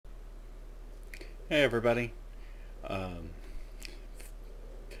Hey everybody. Um,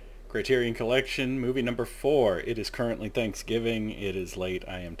 Criterion Collection, movie number 4. It is currently Thanksgiving. It is late.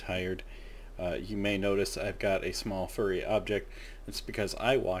 I am tired. You may notice I've got a small furry object. It's because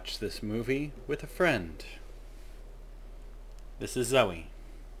I watched this movie with a friend. This is Zoe.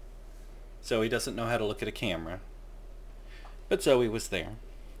 Zoe doesn't know how to look at a camera. But Zoe was there.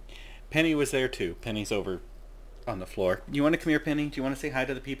 Penny was there too. Penny's over on the floor. You want to come here, Penny? Do you want to say hi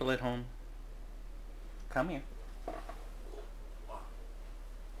to the people at home? Come here.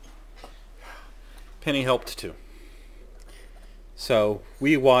 Penny helped too. So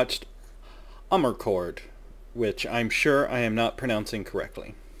we watched Amarcord, which I'm sure I am not pronouncing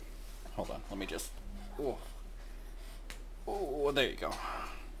correctly. Hold on, let me just... Oh, there you go.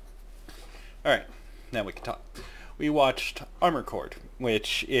 Alright, now we can talk. We watched Amarcord,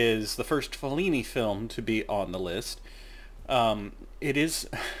 which is the first Fellini film to be on the list.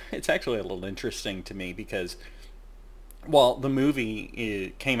 It's actually a little interesting to me because while the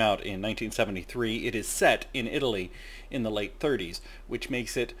movie came out in 1973, it is set in Italy in the late 30s, which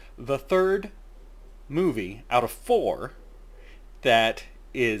makes it the third movie out of 4 that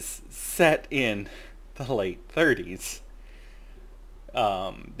is set in the late 30s.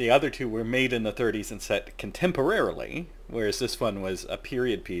 The other 2 were made in the 30s and set contemporarily, whereas this one was a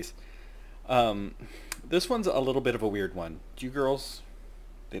period piece. This one's a little bit of a weird one. Do you girls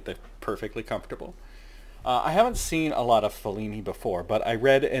think they're perfectly comfortable? I haven't seen a lot of Fellini before, but I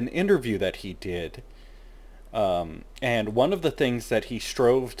read an interview that he did, and one of the things that he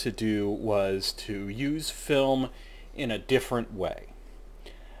strove to do was to use film in a different way.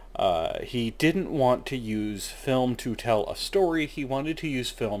 He didn't want to use film to tell a story, he wanted to use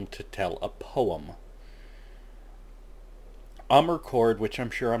film to tell a poem. Amarcord, which I'm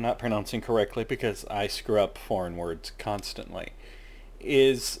sure I'm not pronouncing correctly because I screw up foreign words constantly,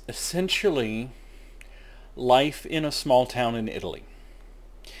 is essentially life in a small town in Italy.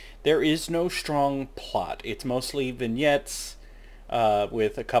 There is no strong plot. It's mostly vignettes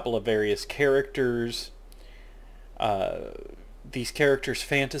with a couple of various characters. These characters'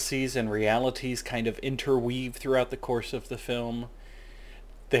 fantasies and realities kind of interweave throughout the course of the film.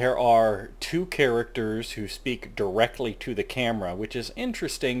 There are 2 characters who speak directly to the camera, which is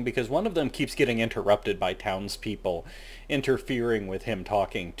interesting because one of them keeps getting interrupted by townspeople interfering with him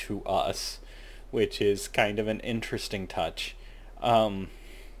talking to us, which is kind of an interesting touch.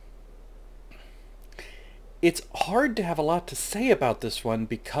 It's hard to have a lot to say about this one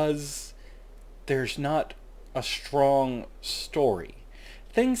because there's not a strong story.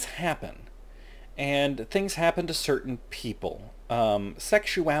 Things happen, and things happen to certain people.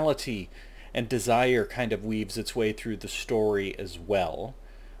 Sexuality and desire kind of weaves its way through the story as well,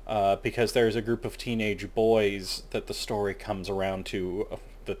 because there's a group of teenage boys that the story comes around to,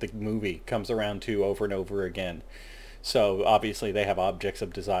 that the movie comes around to over and over again. So obviously they have objects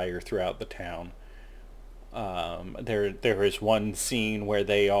of desire throughout the town. There is one scene where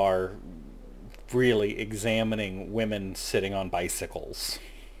they are really examining women sitting on bicycles.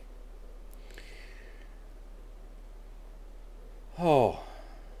 Oh,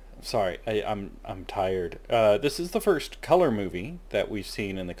 sorry, I'm tired. This is the first color movie that we've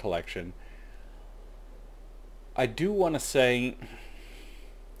seen in the collection. I do want to say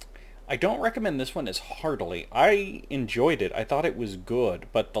I don't recommend this one as heartily. I enjoyed it. I thought it was good,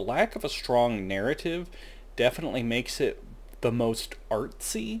 but the lack of a strong narrative definitely makes it the most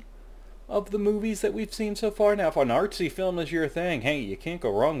artsy of the movies that we've seen so far. Now, if an artsy film is your thing, hey, you can't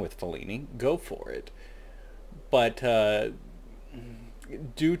go wrong with Fellini. Go for it. But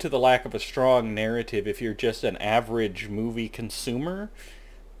due to the lack of a strong narrative, if you're just an average movie consumer,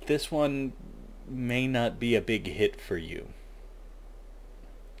 this one may not be a big hit for you.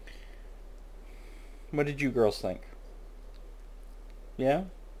 What did you girls think? Yeah?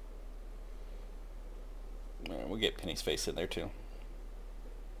 We'll get Penny's face in there too.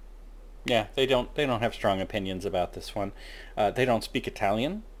 Yeah, they don't have strong opinions about this one. They don't speak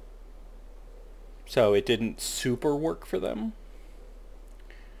Italian, so it didn't super work for them.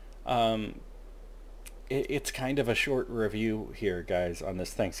 It's kind of a short review here, guys, on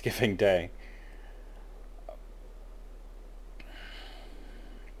this Thanksgiving Day.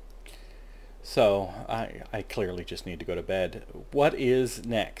 So I clearly just need to go to bed. What is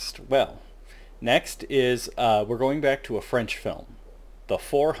next? Well, next is we're going back to a French film, The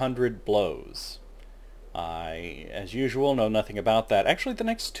 400 Blows. I, as usual, know nothing about that. Actually, the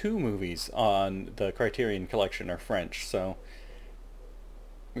next 2 movies on the Criterion Collection are French, so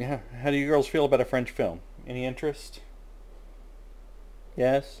yeah. How do you girls feel about a French film? Any interest?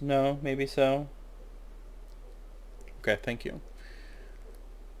 Yes? No? Maybe so? Okay, thank you.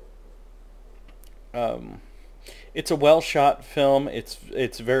 It's a well shot film.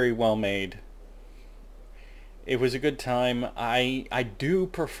 It's very well made. It was a good time. I do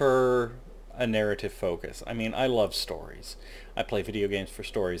prefer a narrative focus. I mean, I love stories. I play video games for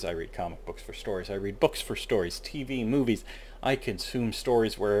stories. I read comic books for stories. I read books for stories. TV, movies. I consume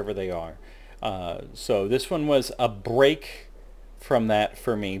stories wherever they are. So this one was a break from that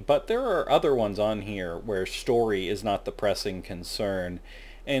for me. But there are other ones on here where story is not the pressing concern.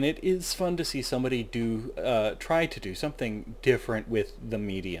 And it is fun to see somebody try to do something different with the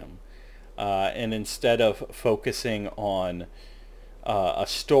medium. And instead of focusing on a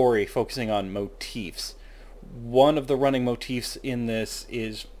story, focusing on motifs. One of the running motifs in this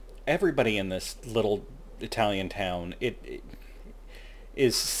is everybody in this little Italian town. It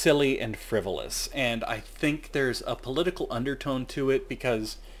is silly and frivolous, and I think there's a political undertone to it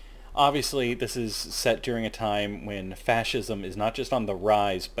because obviously this is set during a time when fascism is not just on the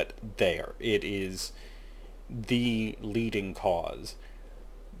rise, but there. It is the leading cause.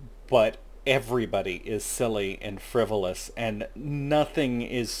 But everybody is silly and frivolous, and nothing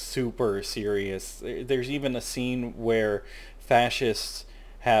is super serious. There's even a scene where fascists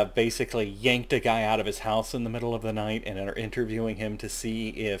have basically yanked a guy out of his house in the middle of the night and are interviewing him to see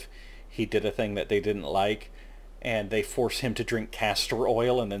if he did a thing that they didn't like, and they force him to drink castor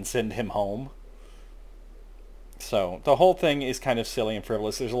oil and then send him home. So the whole thing is kind of silly and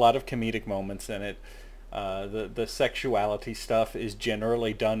frivolous. There's a lot of comedic moments in it. The sexuality stuff is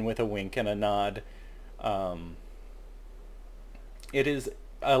generally done with a wink and a nod. It is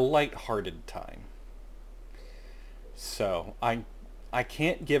a light-hearted time. So I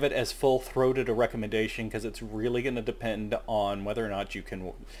can't give it as full-throated a recommendation because it's really going to depend on whether or not you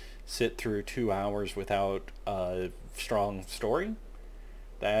can sit through 2 hours without a strong story.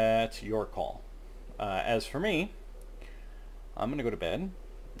 That's your call. As for me, I'm going to go to bed.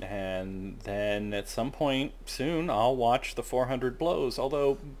 And then at some point soon I'll watch the 400 Blows.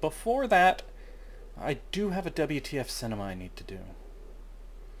 Although before that, I do have a WTF cinema I need to do.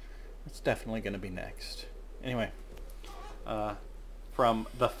 That's definitely going to be next. Anyway, from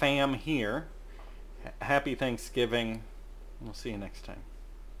the fam here, happy Thanksgiving. We'll see you next time.